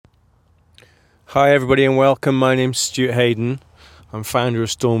Hi everybody and welcome. My name's Stuart Haden. I'm founder of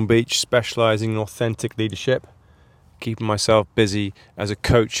Storm Beach, specialising in authentic leadership, keeping myself busy as a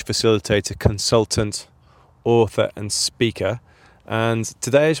coach, facilitator, consultant, author and speaker. And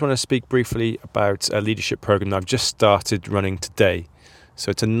today I just want to speak briefly about a leadership program that I've just started running today.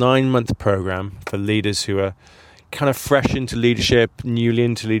 So it's a 9-month program for leaders who are kind of fresh into leadership, newly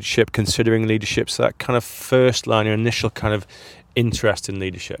into leadership, considering leadership. So that kind of first line or initial kind of interest in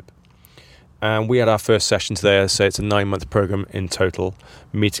leadership. And we had our first session today. As I say, it's a 9-month program in total,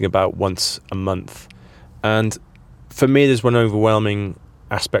 meeting about once a month. And for me, there's one overwhelming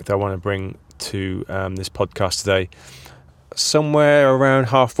aspect I want to bring to this podcast today. Somewhere around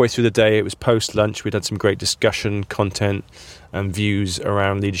halfway through the day, it was post-lunch, we'd had some great discussion, content and views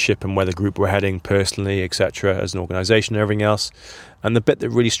around leadership and where the group were heading personally, etc., as an organisation and everything else. And the bit that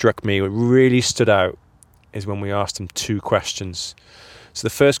really struck me, what really stood out, is when we asked them 2 questions. So the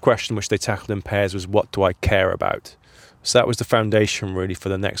first question, which they tackled in pairs, was, what do I care about? So that was the foundation really for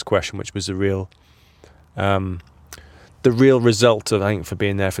the next question, which was the real result of, I think, for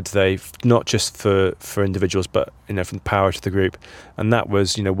being there for today, not just for individuals, but from power to the group. And that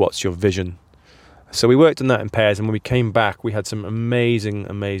was, what's your vision? So we worked on that in pairs, and when we came back, we had some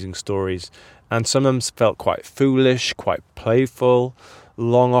amazing stories. And some of them felt quite foolish, quite playful,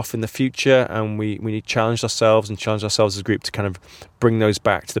 long off in the future, and we challenged ourselves as a group to kind of bring those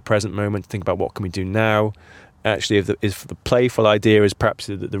back to the present moment, think about what can we do now. Actually, if the playful idea is perhaps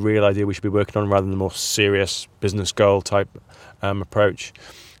the real idea we should be working on, rather than the more serious business goal type approach.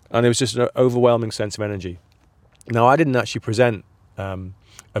 And it was just an overwhelming sense of energy. Now, I didn't actually present a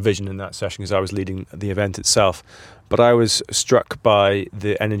vision in that session because I was leading the event itself, but I was struck by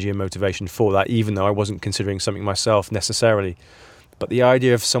the energy and motivation for that, even though I wasn't considering something myself necessarily. But the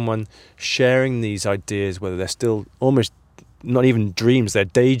idea of someone sharing these ideas, whether they're still almost not even dreams, they're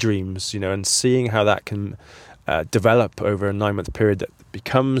daydreams, and seeing how that can develop over a 9-month period that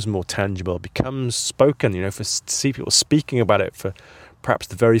becomes more tangible, becomes spoken, to see people speaking about it for perhaps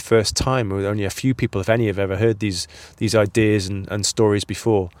the very first time, with only a few people, if any, have ever heard these ideas and stories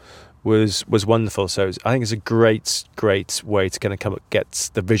before, was wonderful. So I think it's a great way to kind of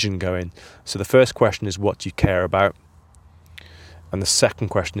get the vision going. So the first question is, what do you care about? And the second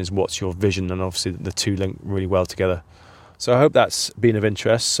question is, what's your vision? And obviously the two link really well together. So I hope that's been of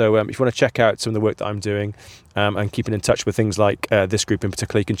interest. So if you want to check out some of the work that I'm doing and keeping in touch with things like this group in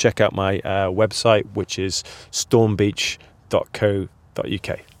particular, you can check out my website, which is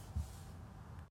stormbeach.co.uk.